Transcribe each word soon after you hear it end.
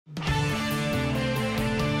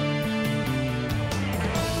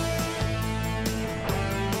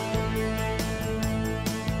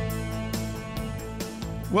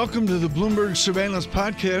Welcome to the Bloomberg Surveillance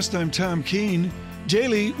Podcast. I'm Tom Keene.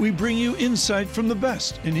 Daily, we bring you insight from the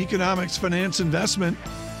best in economics, finance, investment,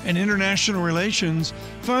 and international relations.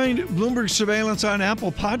 Find Bloomberg Surveillance on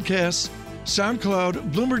Apple Podcasts,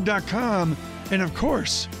 SoundCloud, Bloomberg.com, and of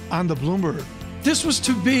course, on the Bloomberg. This was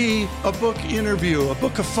to be a book interview, a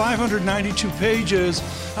book of 592 pages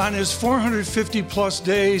on his 450 plus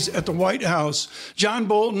days at the White House. John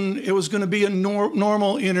Bolton, it was going to be a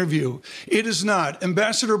normal interview. It is not.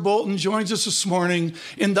 Ambassador Bolton joins us this morning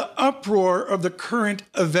in the uproar of the current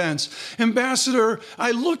events. Ambassador, I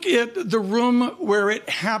look at the room where it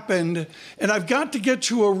happened, and I've got to get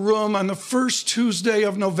to a room on the first Tuesday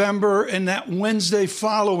of November and that Wednesday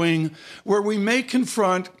following where we may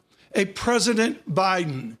confront a President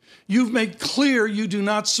Biden. You've made clear you do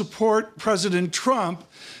not support President Trump,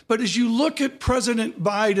 but as you look at President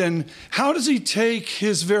Biden, how does he take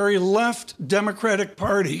his very left Democratic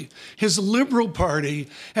Party, his liberal party,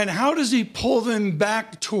 and how does he pull them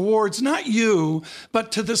back towards, not you, but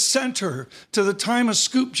to the center, to the time of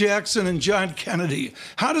Scoop Jackson and John Kennedy?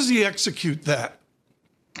 How does he execute that?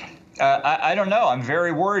 I don't know. I'm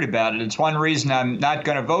very worried about it. It's one reason I'm not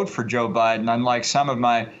going to vote for Joe Biden, unlike some of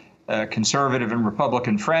my conservative and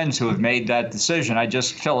Republican friends who have made that decision. I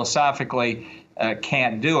just philosophically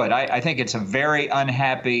can't do it. I think it's a very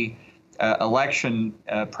unhappy election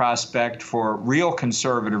prospect for real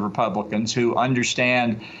conservative Republicans who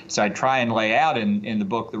understand, as I try and lay out in the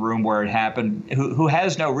book, The Room Where It Happened, who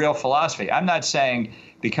has no real philosophy. I'm not saying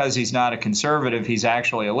because he's not a conservative, he's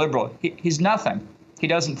actually a liberal. He's nothing. He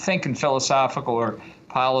doesn't think in philosophical or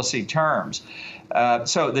policy terms.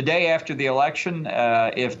 So the day after the election,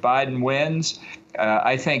 if Biden wins,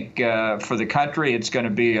 I think for the country, it's going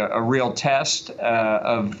to be a real test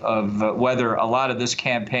of whether a lot of this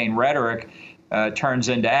campaign rhetoric turns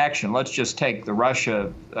into action. Let's just take the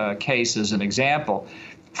Russia case as an example.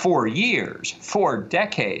 For years, for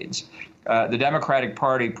decades, the Democratic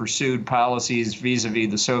Party pursued policies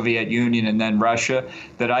vis-a-vis the Soviet Union and then Russia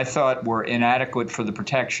that I thought were inadequate for the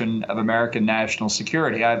protection of American national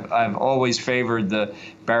security. I've always favored the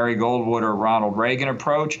Barry Goldwater, Ronald Reagan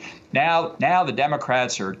approach. Now the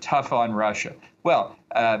Democrats are tough on Russia. Well,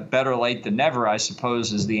 better late than never, I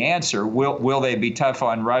suppose, is the answer. Will they be tough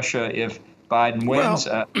on Russia if Biden wins?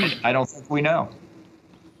 Well, I don't think we know.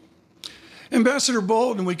 Ambassador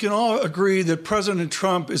Bolton, we can all agree that President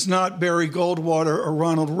Trump is not Barry Goldwater or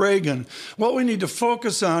Ronald Reagan. What we need to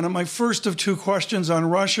focus on, and my first of two questions on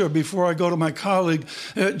Russia before I go to my colleague,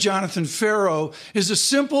 Jonathan Ferro, is a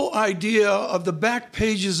simple idea of the back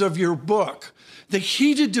pages of your book. The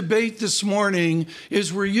heated debate this morning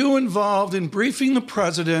is, were you involved in briefing the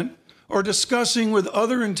president or discussing with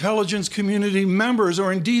other intelligence community members,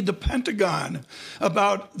 or indeed the Pentagon,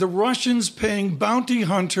 about the Russians paying bounty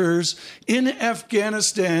hunters in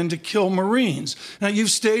Afghanistan to kill Marines? Now, you've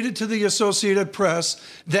stated to the Associated Press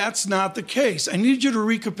that's not the case. I need you to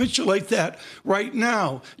recapitulate that right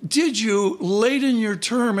now. Did you, late in your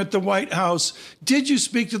term at the White House, did you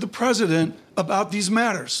speak to the president about these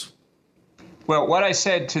matters? Well, what I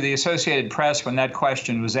said to the Associated Press when that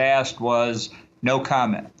question was asked was no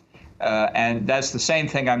comment. And that's the same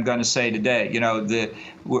thing I'm going to say today. You know,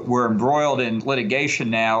 we're embroiled in litigation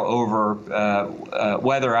now over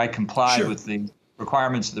whether I complied with the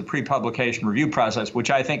requirements of the pre-publication review process, which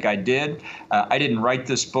I think I did. I didn't write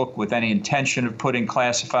this book with any intention of putting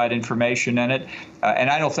classified information in it. And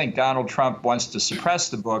I don't think Donald Trump wants to suppress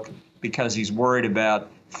the book because he's worried about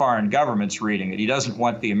foreign governments reading it. He doesn't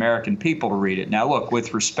want the American people to read it. Now, look,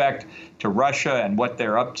 with respect to Russia and what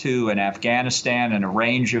they're up to in Afghanistan and a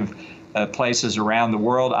range of places around the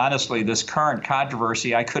world, honestly, this current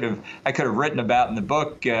controversy I could have written about in the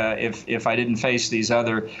book if I didn't face these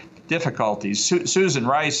other difficulties. Susan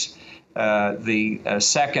Rice, the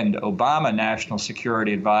second Obama national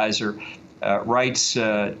security advisor, writes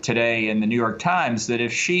today in the New York Times that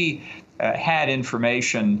if she had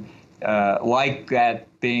information like that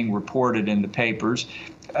being reported in the papers,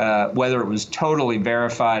 whether it was totally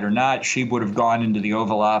verified or not, she would have gone into the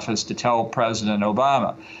Oval Office to tell President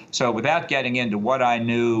Obama. So without getting into what I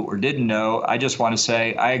knew or didn't know, I just want to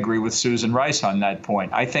say I agree with Susan Rice on that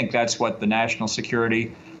point. I think that's what the National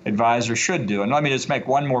Security Advisor should do. And let me just make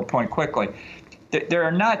one more point quickly. There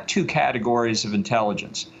are not two categories of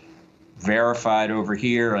intelligence, verified over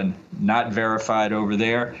here and not verified over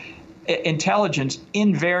there. Intelligence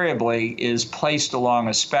invariably is placed along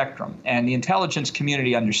a spectrum, and the intelligence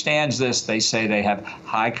community understands this. They say they have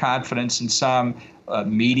high confidence in some,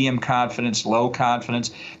 medium confidence, low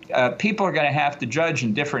confidence. People are going to have to judge,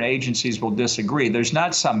 and different agencies will disagree. There's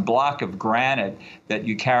not some block of granite that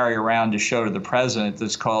you carry around to show to the president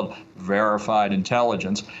that's called verified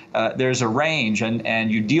intelligence. There's a range,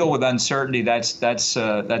 and you deal with uncertainty.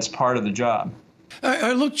 That's part of the job.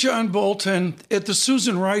 I looked, John Bolton, at the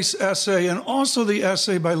Susan Rice essay and also the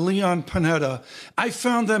essay by Leon Panetta. I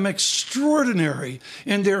found them extraordinary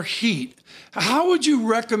in their heat. How would you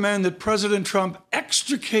recommend that President Trump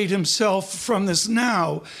extricate himself from this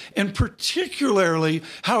now, and particularly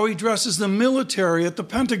how he dresses the military at the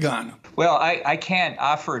Pentagon? Well, I can't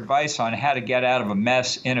offer advice on how to get out of a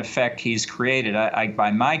mess, in effect, he's created.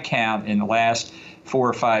 By my count, in the last 4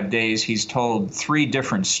 or 5 days, he's told 3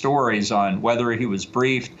 different stories on whether he was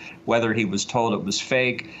briefed, whether he was told it was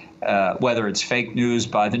fake, whether it's fake news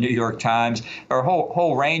by the New York Times, or a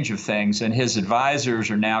whole range of things. And his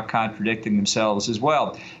advisors are now contradicting themselves as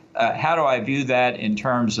well. How do I view that in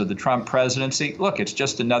terms of the Trump presidency? Look, it's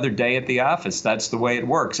just another day at the office. That's the way it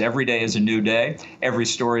works. Every day is a new day. Every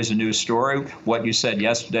story is a new story. What you said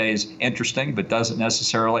yesterday is interesting, but doesn't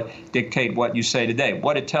necessarily dictate what you say today.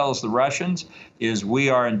 What it tells the Russians is we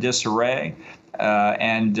are in disarray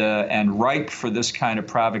and ripe for this kind of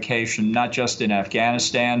provocation, not just in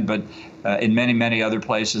Afghanistan, but in many, many other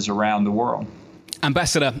places around the world.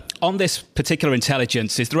 Ambassador, on this particular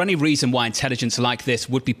intelligence, is there any reason why intelligence like this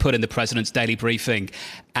would be put in the president's daily briefing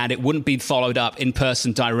and it wouldn't be followed up in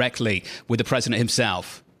person directly with the president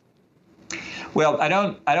himself? Well, I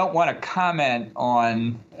don't want to comment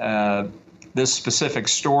on this specific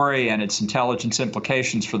story and its intelligence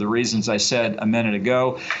implications for the reasons I said a minute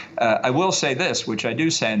ago. I will say this, which I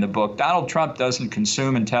do say in the book: Donald Trump doesn't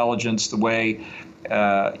consume intelligence the way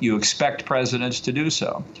you expect presidents to do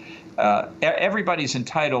so. Everybody's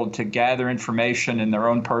entitled to gather information in their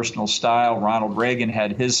own personal style. Ronald Reagan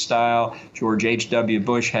had his style. George H.W.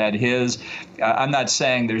 Bush had his. I'm not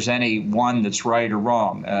saying there's any one that's right or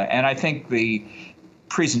wrong. And I think the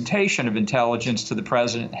presentation of intelligence to the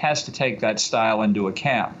president has to take that style into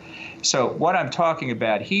account. So what I'm talking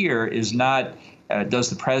about here is not does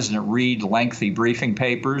the president read lengthy briefing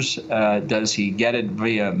papers? Does he get it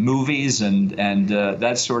via movies and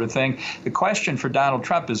that sort of thing? The question for Donald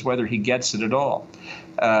Trump is whether he gets it at all.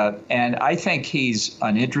 And I think he's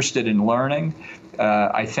uninterested in learning.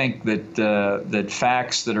 I think that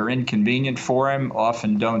facts that are inconvenient for him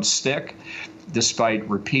often don't stick, despite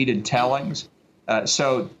repeated tellings.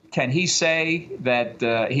 So can he say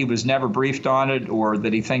that he was never briefed on it or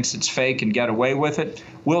that he thinks it's fake and get away with it?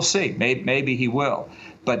 We'll see. Maybe he will.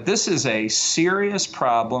 But this is a serious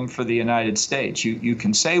problem for the United States. You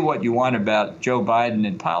can say what you want about Joe Biden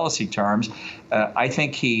in policy terms. I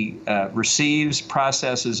think he receives,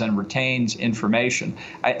 processes, and retains information.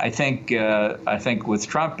 I think with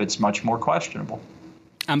Trump, it's much more questionable.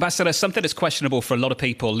 Ambassador, something that's questionable for a lot of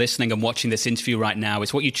people listening and watching this interview right now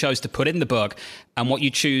is what you chose to put in the book and what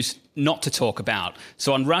you choose not to talk about.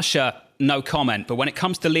 So on Russia, no comment. But when it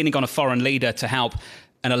comes to leaning on a foreign leader to help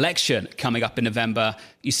an election coming up in November,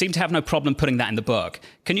 you seem to have no problem putting that in the book.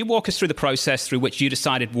 Can you walk us through the process through which you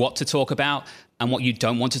decided what to talk about and what you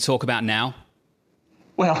don't want to talk about now?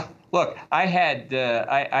 Well, look, I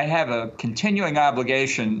have a continuing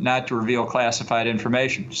obligation not to reveal classified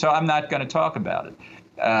information, so I'm not going to talk about it.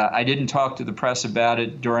 I didn't talk to the press about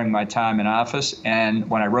it during my time in office, and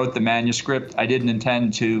when I wrote the manuscript, I didn't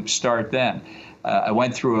intend to start then. I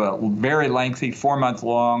went through a very lengthy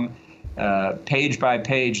 4-month-long,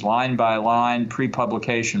 page-by-page, line-by-line,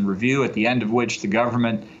 pre-publication review, at the end of which the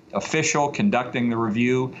government official conducting the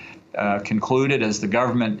review concluded, as the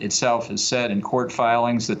government itself has said in court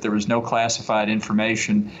filings, that there was no classified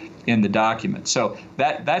information in the document. So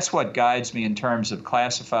that's what guides me in terms of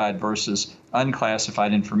classified versus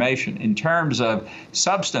unclassified information. In terms of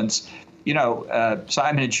substance,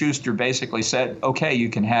 Simon & Schuster basically said, okay, you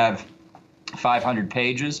can have 500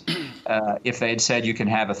 pages. If they had said you can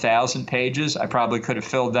have 1,000 pages, I probably could have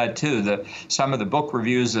filled that too. Some of the book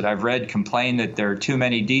reviews that I've read complain that there are too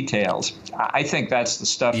many details. I think that's the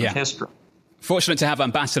stuff of history. Fortunate to have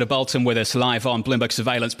Ambassador Bolton with us live on Bloomberg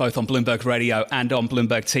Surveillance, both on Bloomberg Radio and on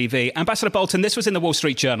Bloomberg TV. Ambassador Bolton, this was in the Wall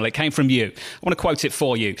Street Journal. It came from you. I want to quote it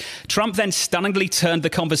for you. Trump then stunningly turned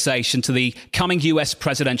the conversation to the coming US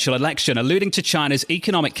presidential election, alluding to China's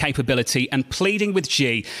economic capability and pleading with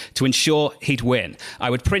Xi to ensure he'd win.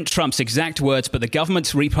 I would print Trump's exact words, but the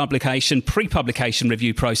government's pre-publication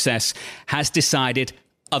review process has decided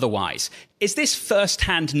otherwise. Is this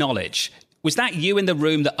first-hand knowledge? Was that you in the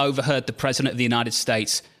room that overheard the President of the United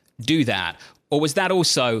States do that? Or was that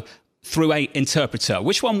also through an interpreter?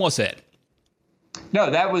 Which one was it? No,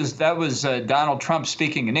 that was Donald Trump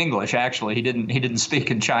speaking in English. Actually, he didn't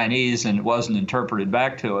speak in Chinese, and it wasn't interpreted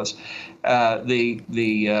back to us.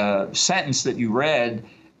 The sentence that you read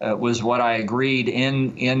was what I agreed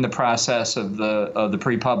in the process of the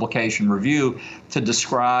pre-publication review to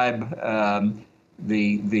describe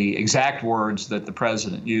the exact words that the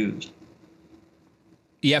president used.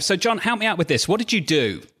 Yeah. So, John, help me out with this. What did you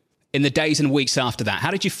do in the days and weeks after that?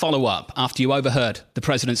 How did you follow up after you overheard the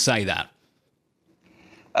president say that?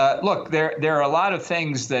 Look, there are a lot of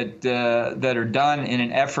things that are done in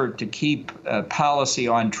an effort to keep policy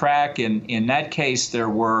on track. In that case, there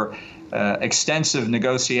were extensive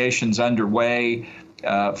negotiations underway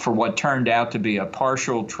for what turned out to be a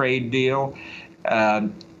partial trade deal.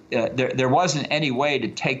 There wasn't any way to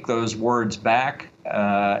take those words back.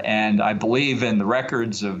 And I believe in the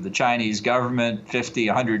records of the Chinese government 50,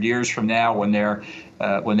 100 years from now, when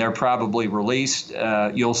they're probably released,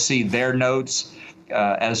 you'll see their notes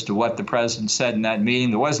as to what the president said in that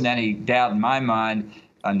meeting. There wasn't any doubt in my mind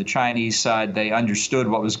on the Chinese side. They understood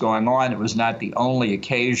what was going on. It was not the only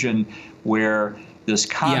occasion where this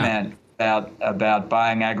comment about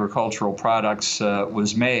buying agricultural products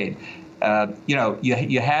was made.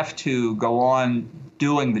 You have to go on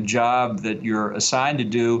doing the job that you're assigned to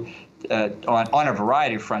do on a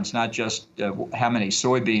variety of fronts, not just how many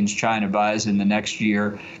soybeans China buys in the next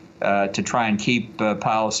year, to try and keep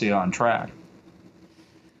policy on track.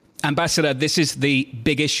 Ambassador, this is the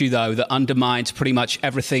big issue, though, that undermines pretty much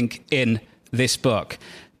everything in this book.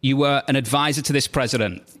 You were an advisor to this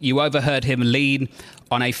president. You overheard him lean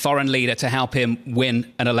on a foreign leader to help him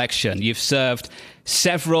win an election. You've served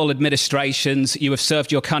several administrations. You have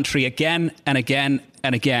served your country again and again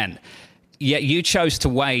and again. Yet you chose to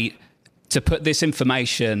wait to put this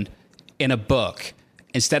information in a book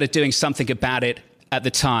instead of doing something about it at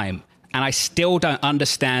the time. And I still don't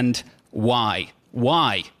understand why.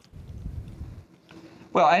 Why?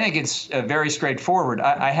 Well, I think it's very straightforward.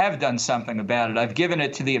 I have done something about it. I've given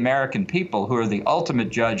it to the American people, who are the ultimate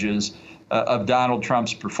judges of Donald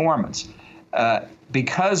Trump's performance.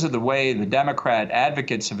 Because of the way the Democrat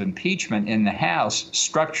advocates of impeachment in the House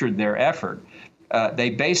structured their effort, they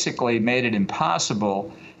basically made it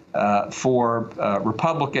impossible for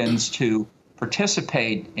Republicans to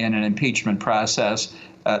participate in an impeachment process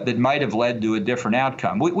that might have led to a different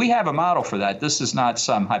outcome. We have a model for that. This is not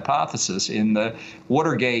some hypothesis. In the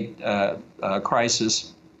Watergate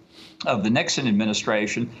crisis of the Nixon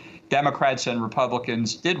administration, Democrats and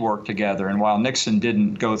Republicans did work together. And while Nixon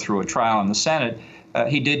didn't go through a trial in the Senate,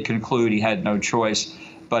 he did conclude he had no choice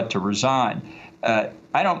but to resign. I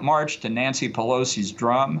don't march to Nancy Pelosi's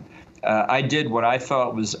drum. I did what I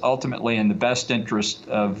thought was ultimately in the best interest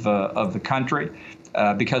of the country.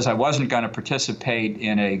 Because I wasn't going to participate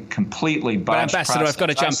in a completely botched process. But Ambassador, I've got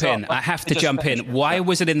to jump in. I have to jump in. Why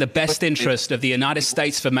was it in the best interest of the United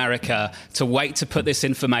States of America to wait to put this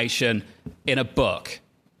information in a book?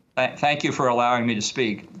 Thank you for allowing me to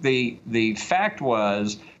speak. The fact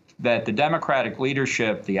was that the Democratic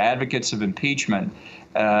leadership, the advocates of impeachment,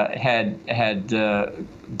 had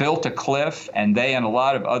built a cliff, and they and a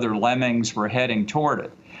lot of other lemmings were heading toward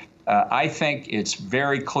it. I think it's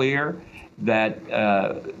very clear that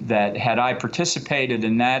had I participated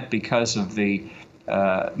in that because of the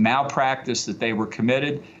malpractice that they were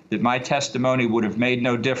committed, that my testimony would have made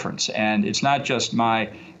no difference. And it's not just my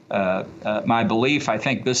belief. I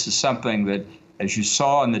think this is something that, as you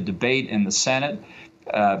saw in the debate in the Senate,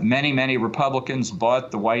 many Republicans bought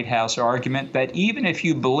the White House argument that even if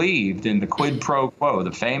you believed in the quid pro quo,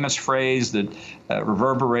 the famous phrase that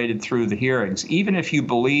reverberated through the hearings, even if you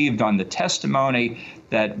believed on the testimony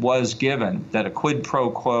that was given that a quid pro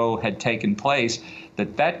quo had taken place,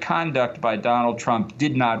 that conduct by Donald Trump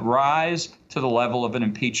did not rise to the level of an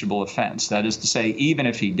impeachable offense. That is to say, even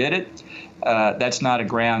if he did it, that's not a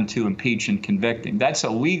ground to impeach and convict him. That's a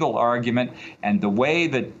legal argument, and the way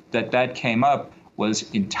that came up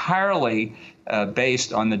was entirely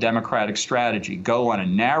based on the Democratic strategy. Go on a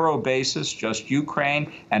narrow basis, just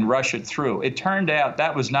Ukraine, and rush it through. It turned out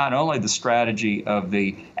that was not only the strategy of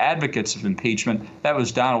the advocates of impeachment, that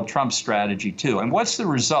was Donald Trump's strategy too. And what's the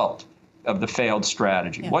result of the failed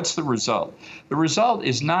strategy? What's the result? The result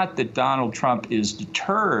is not that Donald Trump is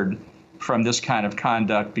deterred from this kind of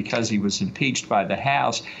conduct because he was impeached by the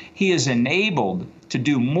House. He is enabled to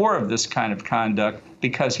do more of this kind of conduct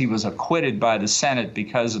because he was acquitted by the Senate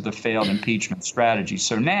because of the failed impeachment strategy.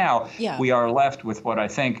 So now we are left with what I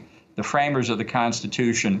think the framers of the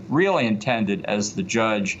Constitution really intended as the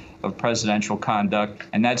judge of presidential conduct,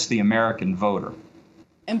 and that's the American voter.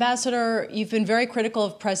 Ambassador, you've been very critical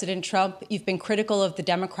of President Trump. You've been critical of the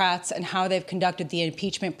Democrats and how they've conducted the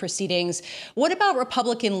impeachment proceedings. What about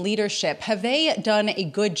Republican leadership? Have they done a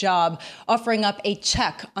good job offering up a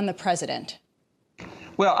check on the president?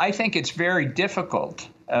 Well, I think it's very difficult.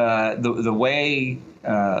 The way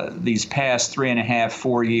these past 3.5,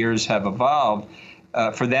 4 years have evolved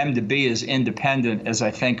for them to be as independent as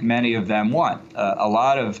I think many of them want. A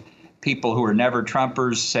lot of people who are never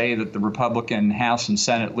Trumpers say that the Republican House and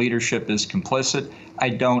Senate leadership is complicit. I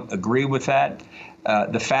don't agree with that.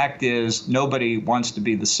 The fact is, nobody wants to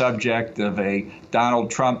be the subject of a Donald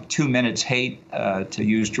Trump 2 minutes hate, to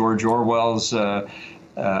use George Orwell's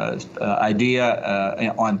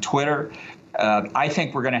idea on Twitter. I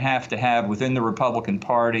think we're going to have within the Republican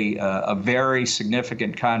Party a very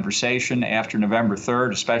significant conversation after November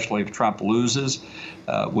 3rd, especially if Trump loses,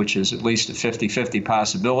 which is at least a 50-50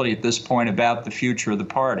 possibility at this point, about the future of the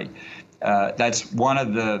party. That's one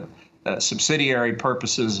of the subsidiary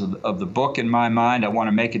purposes of the book in my mind. I want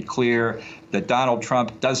to make it clear that Donald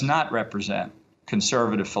Trump does not represent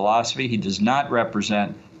conservative philosophy. He does not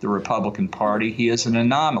represent the Republican Party. He is an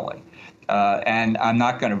anomaly. And I'm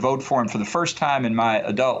not going to vote for him. For the first time in my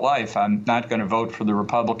adult life, I'm not going to vote for the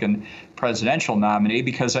Republican presidential nominee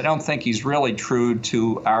because I don't think he's really true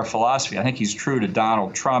to our philosophy. I think he's true to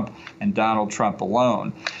Donald Trump and Donald Trump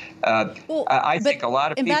alone. I think a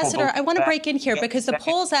lot of people... Ambassador, I want to break in here because the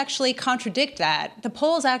polls actually contradict that. The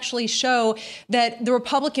polls actually show that the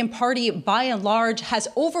Republican Party, by and large, has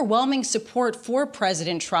overwhelming support for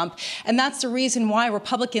President Trump. And that's the reason why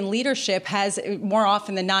Republican leadership has, more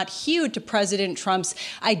often than not, hewed to President Trump's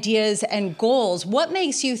ideas and goals. What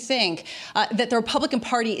makes you think that the Republican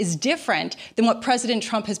Party is different than what President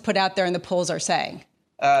Trump has put out there and the polls are saying?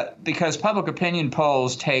 Because public opinion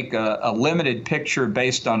polls take a limited picture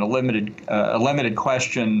based on a limited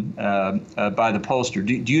question by the pollster.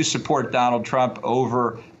 Do you support Donald Trump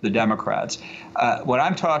over the Democrats? What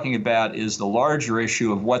I'm talking about is the larger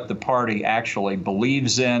issue of what the party actually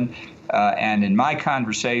believes in. And in my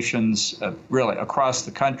conversations, really across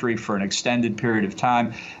the country for an extended period of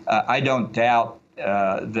time, I don't doubt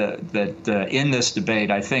that in this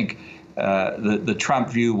debate, I think the Trump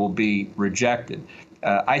view will be rejected.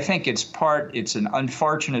 I think it's an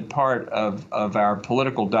unfortunate part of our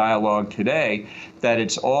political dialogue today that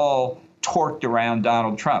it's all torqued around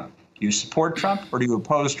Donald Trump. Do you support Trump or do you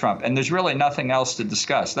oppose Trump? And there's really nothing else to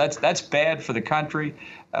discuss. That's bad for the country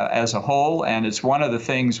as a whole, and it's one of the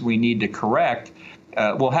things we need to correct.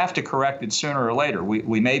 We'll have to correct it sooner or later.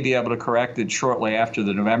 We may be able to correct it shortly after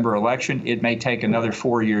the November election. It may take another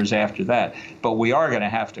 4 years after that, but we are going to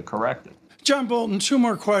have to correct it. John Bolton, two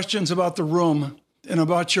more questions about the room and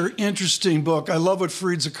about your interesting book. I love what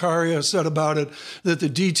Fareed Zakaria said about it, that the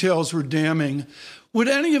details were damning. Would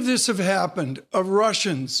any of this have happened, of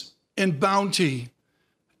Russians and bounty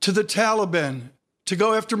to the Taliban to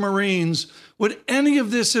go after Marines, would any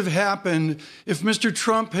of this have happened if Mr.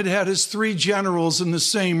 Trump had had his three generals in the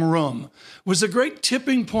same room? Was a great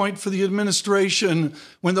tipping point for the administration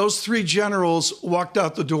when those three generals walked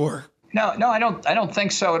out the door? No, I don't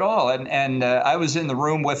think so at all. And I was in the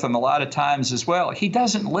room with him a lot of times as well. He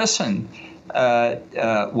doesn't listen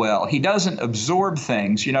well. He doesn't absorb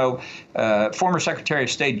things. You know, former Secretary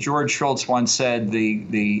of State George Shultz once said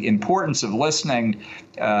the importance of listening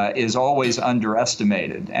is always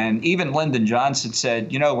underestimated. And even Lyndon Johnson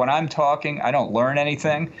said, you know, when I'm talking, I don't learn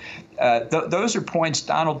anything. Those are points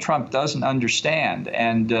Donald Trump doesn't understand.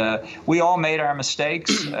 And we all made our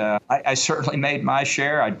mistakes. I certainly made my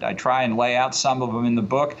share. I try and lay out some of them in the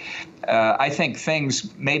book. I think things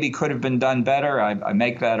maybe could have been done better. I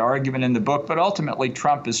make that argument in the book. But ultimately,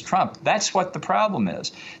 Trump is Trump. That's what the problem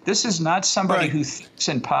is. This is not somebody who thinks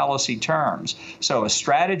in policy terms. So a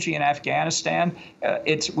strategy in Afghanistan,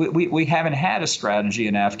 we haven't had a strategy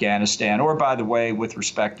in Afghanistan, or, by the way, with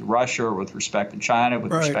respect to Russia, or with respect to China,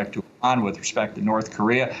 with respect to Iran, with respect to North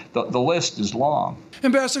Korea. The list is long.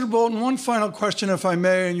 Ambassador Bolton, one final question, if I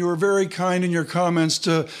may, and you were very kind in your comments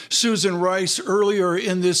to Susan Rice earlier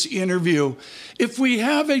in this interview. If we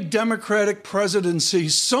have a Democratic presidency,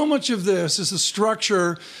 so much of this is the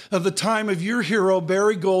structure of the time of your hero,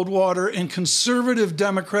 Barry Goldwater, and conservative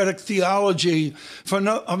Democratic theology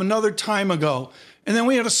of another time ago. And then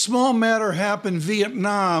we had a small matter happen in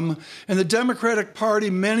Vietnam, and the Democratic Party,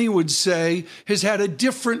 many would say, has had a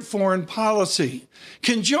different foreign policy.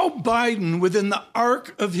 Can Joe Biden, within the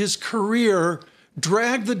arc of his career,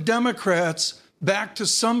 drag the Democrats back to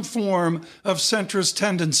some form of centrist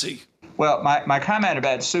tendency? Well, my comment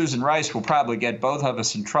about Susan Rice will probably get both of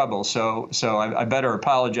us in trouble, so I better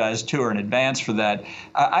apologize to her in advance for that.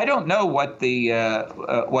 I don't know what the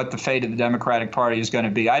fate of the Democratic Party is going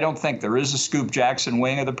to be. I don't think there is a Scoop Jackson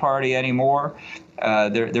wing of the party anymore.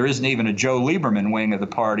 There isn't even a Joe Lieberman wing of the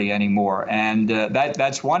party anymore, and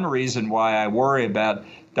that's one reason why I worry about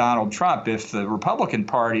Donald Trump. If the Republican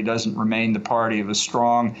Party doesn't remain the party of a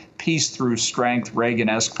strong peace through strength,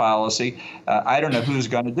 Reagan-esque policy, I don't know who's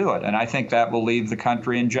going to do it. And I think that will leave the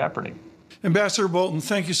country in jeopardy. Ambassador Bolton,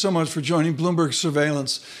 thank you so much for joining Bloomberg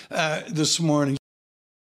Surveillance this morning.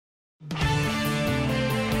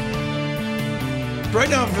 Right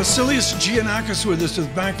now, Vasileios Gkionakis with us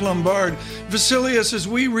with Banque Lombard. Vasileios, as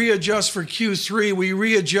we readjust for Q3, we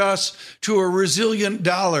readjust to a resilient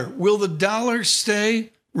dollar. Will the dollar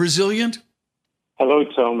stay resilient? Hello,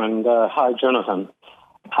 Tom, and hi, Jonathan.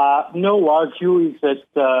 No, our view is that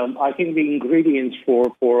I think the ingredients for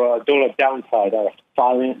a dollar downside are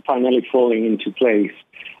finally falling into place.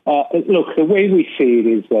 Look, the way we see it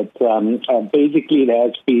is that basically there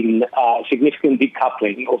has been significant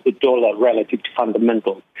decoupling of the dollar relative to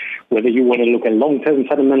fundamentals, whether you want to look at long-term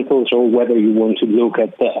fundamentals or whether you want to look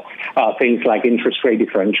at things like interest rate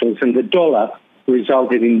differentials. And the dollar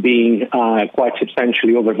resulted in being quite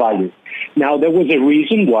substantially overvalued. Now, there was a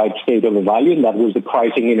reason why it stayed overvalued, and that was the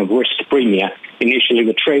pricing in of risk premia, initially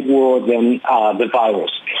the trade war, then the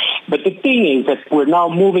virus. But the thing is that we're now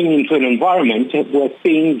moving into an environment where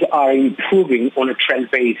things are improving on a trend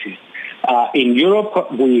basis. In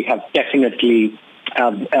Europe, we have definitely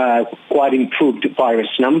quite improved virus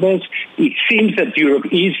numbers. It seems that Europe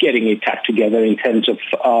is getting its act together in terms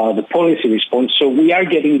of the policy response. So we are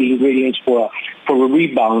getting the ingredients for a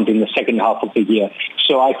rebound in the second half of the year.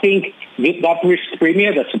 So I think that risk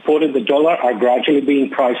premium that supported the dollar are gradually being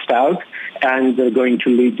priced out, and they're going to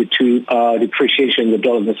lead to depreciation in the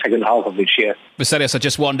dollar in the second half of this year. Vasileios, I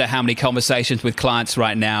just wonder how many conversations with clients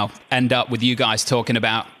right now end up with you guys talking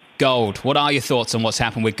about gold. What are your thoughts on what's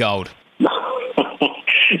happened with gold?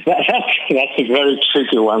 That's a very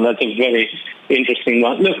tricky one. That's a very interesting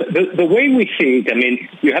one. Look, the way we see it, I mean,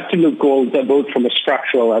 you have to look gold both from a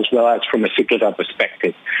structural as well as from a cyclical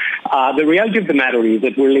perspective. The reality of the matter is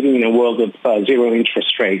that we're living in a world of zero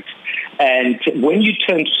interest rates. And when you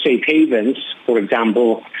turn to safe havens, for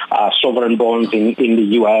example, sovereign bonds in the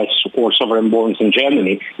U.S. or sovereign bonds in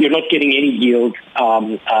Germany, you're not getting any yield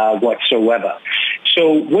whatsoever.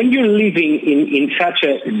 So when you're living in such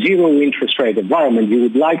a zero interest rate environment, you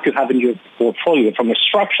would like to have in your portfolio, from a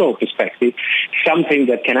structural perspective, something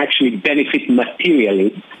that can actually benefit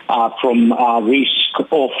materially from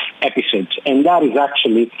risk-off episodes. And that is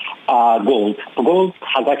actually gold. Gold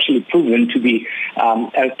has actually proven to be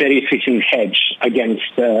a very efficient hedge against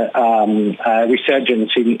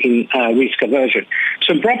resurgence in risk aversion.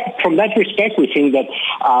 So from that respect, we think that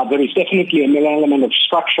there is definitely an element of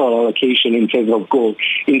structural allocation in favor of gold.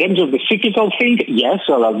 In terms of the cyclical thing, yes,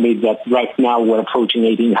 I'll admit that right now we're approaching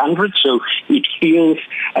 1800, so it feels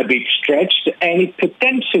a bit stretched, and it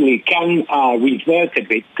potentially can revert a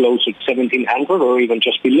bit closer to 1700 or even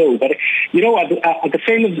just below. But, you know, at the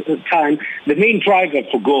same time, the main driver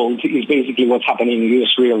for gold is basically what's happening in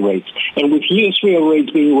U.S. real rates. And with U.S. real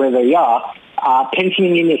rates being where they are,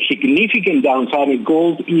 penciling in a significant downside in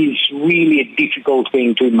gold is really a difficult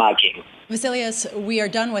thing to imagine. Vasileios, we are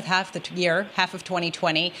done with half the year, half of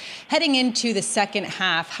 2020. Heading into the second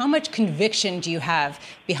half, how much conviction do you have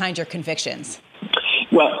behind your convictions?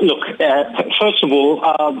 Well, look, first of all,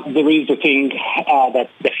 there is a thing that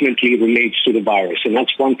definitely relates to the virus, and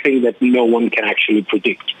that's one thing that no one can actually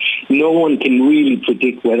predict. No one can really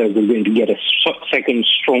predict whether we're going to get a second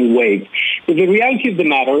strong wave. But the reality of the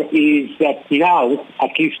matter is that now,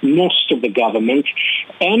 at least most of the government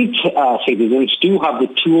and citizens do have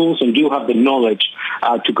the tools and do have the knowledge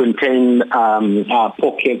to contain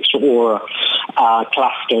pockets or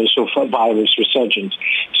clusters of virus resurgence.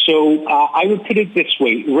 So I would put it this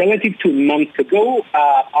way. Relative to a month ago,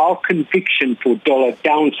 our conviction for dollar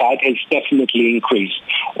downside has definitely increased.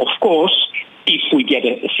 Of course, if we get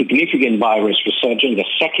a significant virus resurgence, a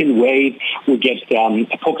second wave, we get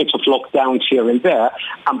pockets of lockdowns here and there,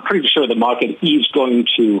 I'm pretty sure the market is going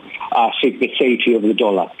to seek the safety of the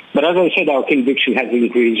dollar. But as I said, our conviction has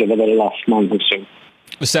increased over the last month or so.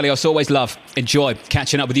 Vasileios, always enjoy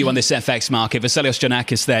catching up with you on this FX market. Vasileios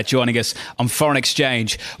Gkionakis there joining us on foreign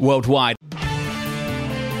exchange worldwide.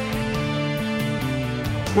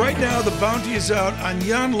 Right now, the bounty is out on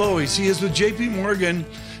John Loeys. He is with JPMorgan.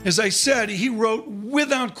 As I said, he wrote,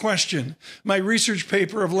 without question, my research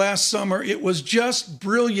paper of last summer. It was just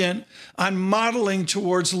brilliant on modeling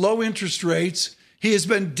towards low interest rates, He has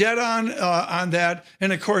been dead on that,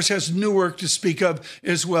 and of course has Newark to speak of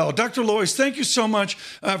as well. Dr. Loeys, thank you so much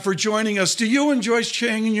for joining us. Do you and Joyce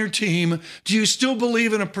Chang and your team, do you still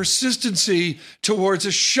believe in a persistency towards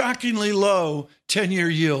a shockingly low 10-year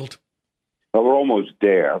yield? Well, we're almost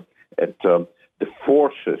there. The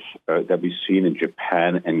forces that we've seen in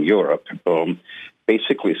Japan and Europe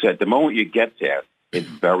basically said the moment you get there, it's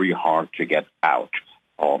very hard to get out.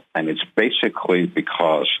 And it's basically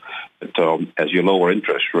because as you lower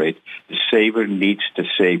interest rate, the saver needs to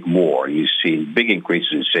save more. You've seen big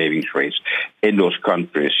increases in savings rates in those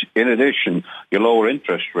countries. In addition, you lower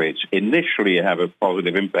interest rates. Initially, you have a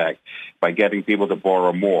positive impact by getting people to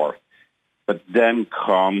borrow more. But then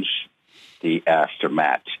comes the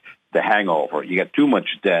aftermath, the hangover. You get too much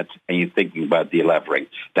debt and you're thinking about delevering.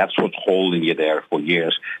 That's what's holding you there for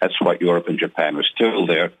years. That's why Europe and Japan are still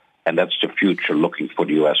there. And that's the future looking for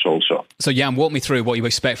the U.S. also. So, Jan, walk me through what you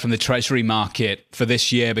expect from the Treasury market for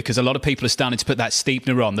this year, because a lot of people are starting to put that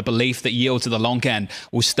steepener on, the belief that yields at the long end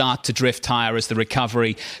will start to drift higher as the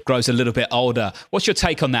recovery grows a little bit older. What's your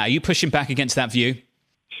take on that? Are you pushing back against that view?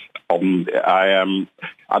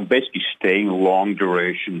 I'm basically staying long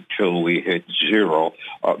duration till we hit zero.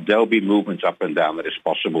 There'll be movements up and down that is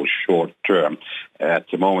possible short term. At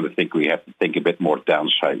the moment, I think we have to think a bit more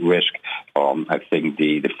downside risk. I think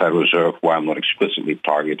the Federal Reserve, while not explicitly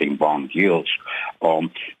targeting bond yields,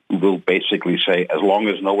 will basically say as long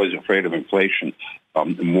as no one is afraid of inflation,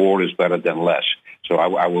 more is better than less. So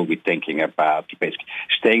I will be thinking about basically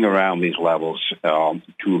staying around these levels to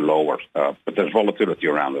lower. But there's volatility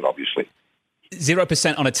around it, obviously.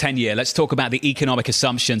 0% on a 10-year. Let's talk about the economic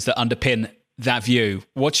assumptions that underpin that view.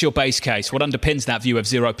 What's your base case? What underpins that view of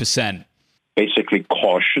 0%? Basically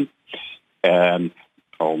caution and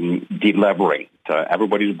delevering.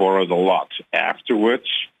 Everybody's borrowed a lot. Afterwards,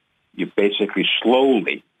 you basically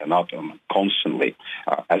slowly, and not constantly,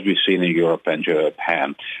 as we've seen in Europe and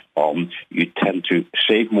Japan, you tend to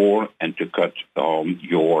save more and to cut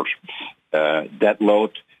your debt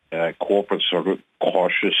load. Corporates are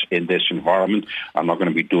cautious in this environment. I'm not going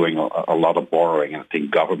to be doing a lot of borrowing. I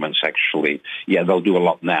think governments actually, they'll do a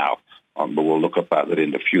lot now, but we'll look about it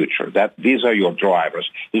in the future. These are your drivers.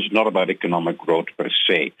 This is not about economic growth per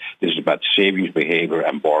se. This is about savings behavior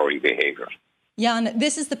and borrowing behavior. Jan,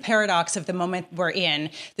 this is the paradox of the moment we're in.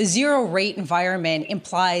 The zero rate environment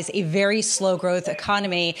implies a very slow growth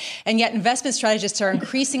economy, and yet investment strategists are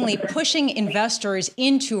increasingly pushing investors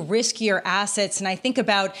into riskier assets. And I think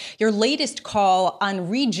about your latest call on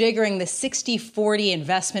rejiggering the 60-40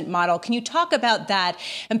 investment model. Can you talk about that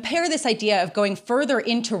and pair this idea of going further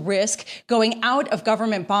into risk, going out of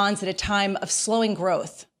government bonds at a time of slowing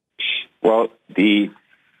growth? Well, the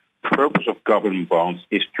purpose of government bonds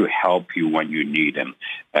is to help you when you need them.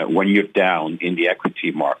 When you're down in the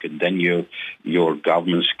equity market, then your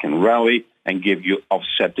governments can rally and give you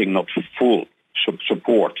offsetting, not full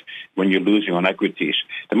support when you're losing on equities.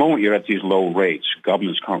 The moment you're at these low rates,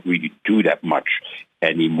 governments can't really do that much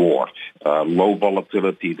anymore. Low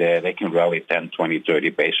volatility there, they can rally 10, 20, 30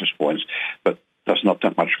 basis points, but that's not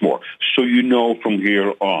that much more. So you know from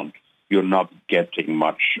here on, you're not getting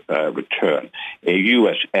much return. A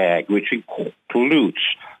U.S. ag, which includes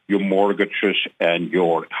your mortgages and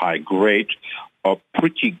your high grade, are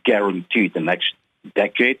pretty guaranteed the next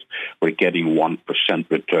decade. We're getting 1%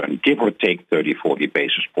 return, give or take 30, 40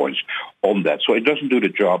 basis points on that. So it doesn't do the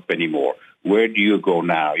job anymore. Where do you go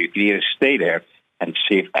now? You can either stay there and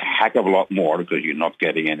save a heck of a lot more because you're not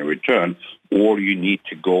getting any return, or you need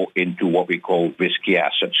to go into what we call risky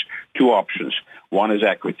assets. Two options. One is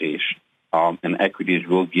equities, and equities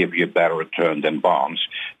will give you a better return than bonds.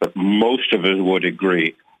 But most of us would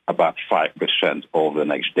agree about 5% over the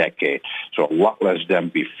next decade, so a lot less than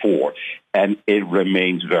before. And it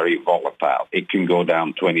remains very volatile. It can go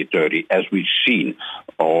down 20, 30, as we've seen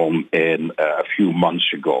in a few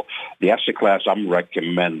months ago. The asset class I'm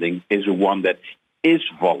recommending is one that is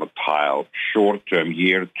volatile short-term,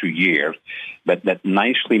 year to year, but that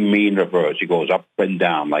nicely mean reverse. It goes up and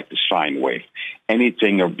down like the sine wave.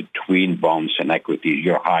 Anything between bonds and equities,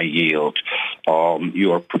 your high yield,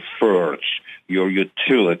 your preferreds, your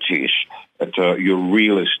utilities, your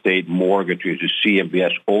real estate mortgages, your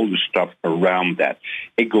CMBS, all the stuff around that.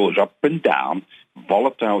 It goes up and down,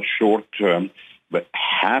 volatile short-term, but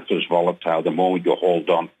half as volatile the moment you hold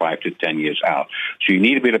on 5 to 10 years out. So you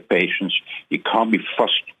need a bit of patience. You can't be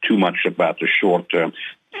fussed too much about the short term.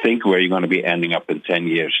 Think where you're going to be ending up in 10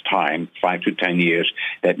 years' time, 5 to 10 years.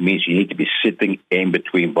 That means you need to be sitting in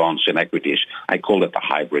between bonds and equities. I call it the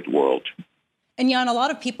hybrid world. And Jan, a lot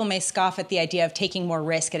of people may scoff at the idea of taking more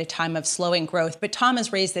risk at a time of slowing growth, but Tom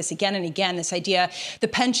has raised this again and again, this idea, the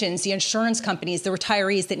pensions, the insurance companies, the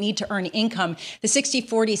retirees that need to earn income. The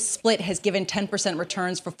 60-40 split has given 10%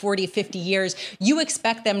 returns for 40, 50 years. You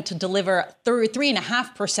expect them to deliver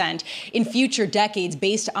 3.5% in future decades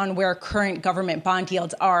based on where current government bond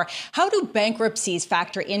yields are. How do bankruptcies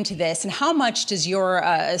factor into this? And how much does your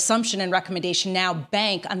assumption and recommendation now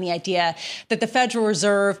bank on the idea that the Federal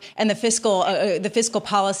Reserve and the fiscal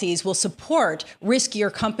policies will support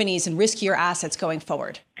riskier companies and riskier assets going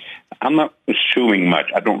forward? I'm not assuming much.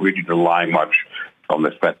 I don't really rely much on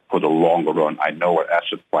the Fed for the longer run. I know what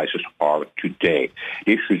asset prices are today.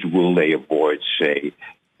 The issue is, will they avoid, say,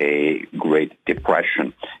 a Great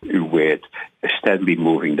Depression with steadily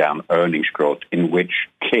moving down earnings growth, in which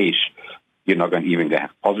case you're not going to even get a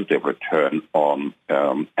positive return on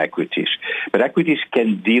equities. But equities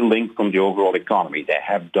can de-link from the overall economy. They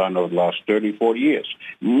have done over the last 30, 40 years.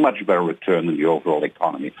 Much better return than the overall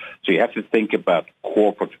economy. So you have to think about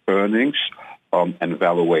corporate earnings and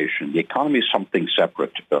valuation. The economy is something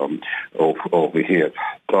separate over here.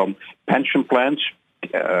 Pension plans,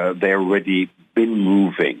 they've already been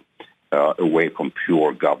moving away from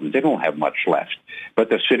pure government. They don't have much left, but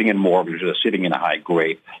they're sitting in mortgages, they're sitting in a high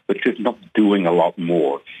grade, but they're not doing a lot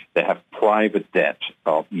more. They have private debt,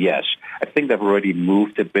 yes. I think they've already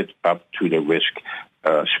moved a bit up to the risk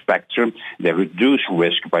spectrum. They reduce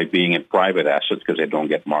risk by being in private assets because they don't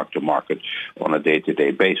get mark to market on a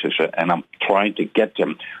day-to-day basis. And I'm trying to get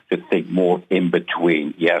them to think more in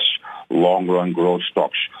between. Yes, long-run growth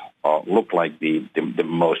stocks look like the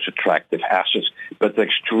most attractive assets, but they're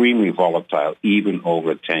extremely volatile, even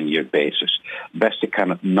over a 10-year basis. Best to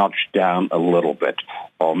kind of nudge down a little bit.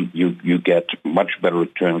 You get much better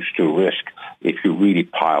returns to risk if you really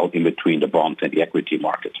pile in between the bond and the equity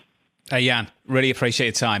market. Hey, Jan, really appreciate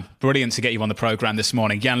your time. Brilliant to get you on the program this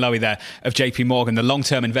morning. Jan Loeys there of JPMorgan, the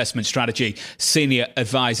long-term investment strategy senior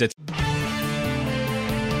advisor.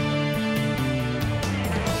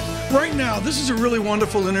 Right now, this is a really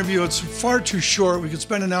wonderful interview. It's far too short. We could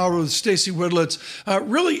spend an hour with Stacey Widlitz.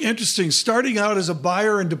 Really interesting, starting out as a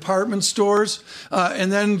buyer in department stores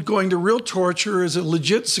and then going to real torture as a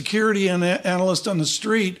legit security analyst on the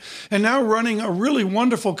street, and now running a really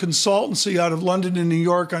wonderful consultancy out of London and New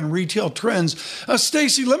York on retail trends.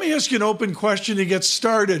 Stacey, let me ask you an open question to get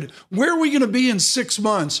started. Where are we going to be in 6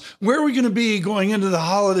 months? Where are we going to be going into the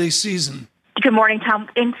holiday season? Good morning, Tom.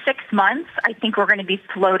 In 6 months, I think we're going to be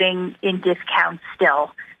floating in discounts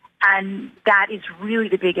still. And that is really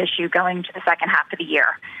the big issue going to the second half of the year.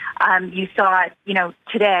 You saw it,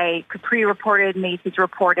 today, Capri reported, Macy's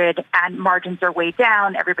reported, and margins are way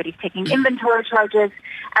down. Everybody's taking inventory charges.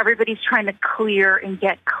 Everybody's trying to clear and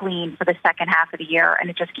get clean for the second half of the year,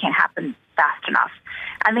 and it just can't happen fast enough.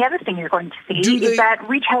 And the other thing you're going to see is that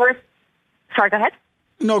retailers... Sorry, go ahead.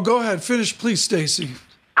 No, go ahead. Finish, please, Stacey.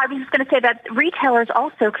 I was just going to say that retailers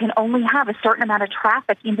also can only have a certain amount of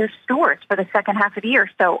traffic in their stores for the second half of the year.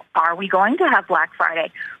 So are we going to have Black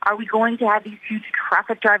Friday? Are we going to have these huge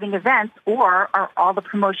traffic-driving events? Or are all the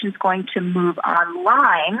promotions going to move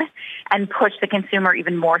online and push the consumer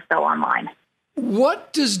even more so online?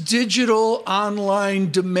 What does digital online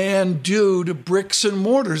demand do to bricks and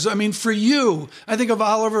mortars? I mean, for you, I think of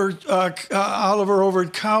Oliver over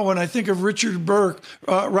at Cowen. I think of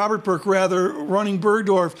Robert Burke, running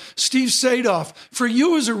Bergdorf, Steve Sadoff. For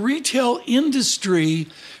you as a retail industry,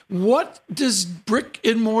 what does brick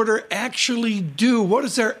and mortar actually do? What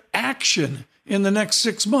is their action in the next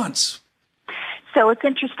 6 months? So it's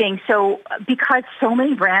interesting. So because so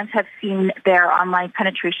many brands have seen their online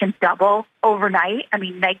penetration double overnight, I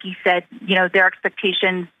mean, Nike said, their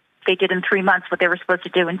expectations, they did in 3 months what they were supposed to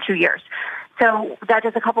do in 2 years. So that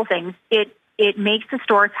does a couple things. It makes the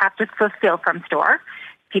stores have to fulfill from store.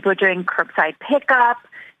 People are doing curbside pickup.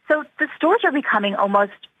 So the stores are becoming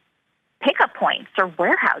almost pickup points or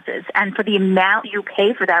warehouses. And for the amount you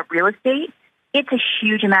pay for that real estate, it's a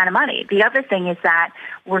huge amount of money. The other thing is that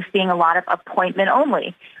we're seeing a lot of appointment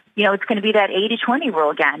only. It's going to be that 80-20 rule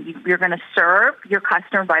again. You're going to serve your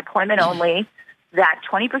customer by appointment only, that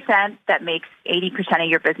 20% that makes 80% of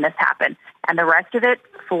your business happen. And the rest of it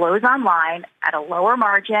flows online at a lower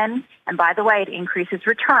margin. And by the way, it increases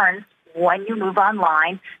returns when you move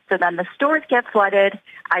online. So then the stores get flooded.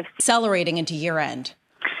 Accelerating into year end.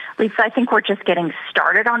 Lisa, I think we're just getting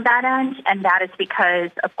started on that end, and that is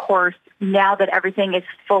because, of course, now that everything is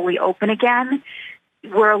fully open again,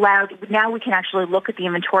 now we can actually look at the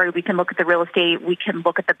inventory, we can look at the real estate, we can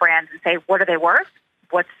look at the brands and say, what are they worth?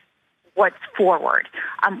 What's forward?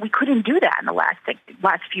 We couldn't do that in the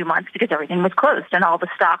last few months because everything was closed and all the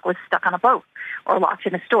stock was stuck on a boat or locked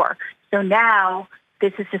in a store. So now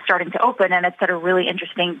this is just starting to open, and it's at a really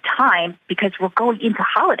interesting time because we're going into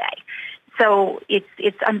holiday. So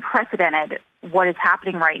it's unprecedented what is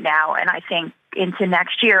happening right now, and I think into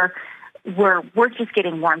next year, we're just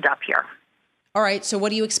getting warmed up here. All right. So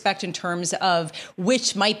what do you expect in terms of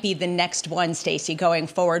which might be the next one, Stacey, going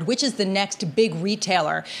forward? Which is the next big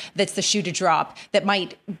retailer that's the shoe to drop that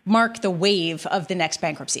might mark the wave of the next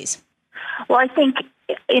bankruptcies? Well, I think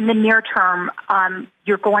in the near term,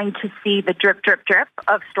 you're going to see the drip, drip, drip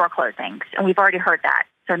of store closings. And we've already heard that.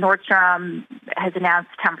 So Nordstrom has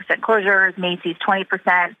announced 10% closures, Macy's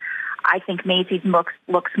 20%. I think Macy's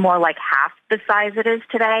looks more like half the size it is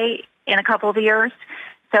today in a couple of years.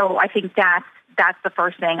 So I think that's the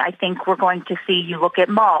first thing. I think we're going to see, you look at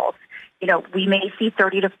malls, we may see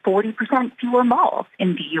 30 to 40% fewer malls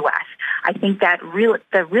in the U.S. I think that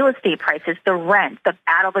the real estate prices, the rent, the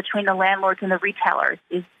battle between the landlords and the retailers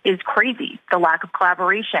is crazy. The lack of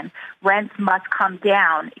collaboration. Rents must come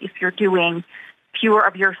down if you're doing fewer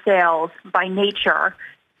of your sales by nature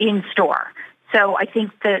in store. So I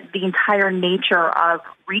think that the entire nature of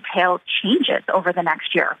retail changes over the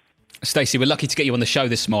next year. Stacey, we're lucky to get you on the show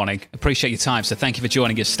this morning. Appreciate your time, so thank you for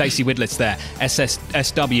joining us. Stacey Widlitz there,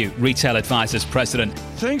 SSW Retail Advisors President.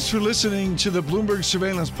 Thanks for listening to the Bloomberg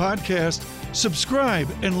Surveillance Podcast. Subscribe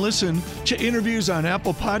and listen to interviews on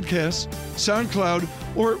Apple Podcasts, SoundCloud,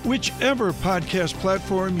 or whichever podcast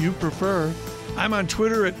platform you prefer. I'm on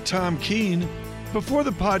Twitter at Tom Keene. Before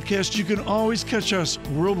the podcast, you can always catch us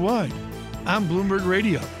worldwide on Bloomberg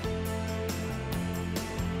Radio.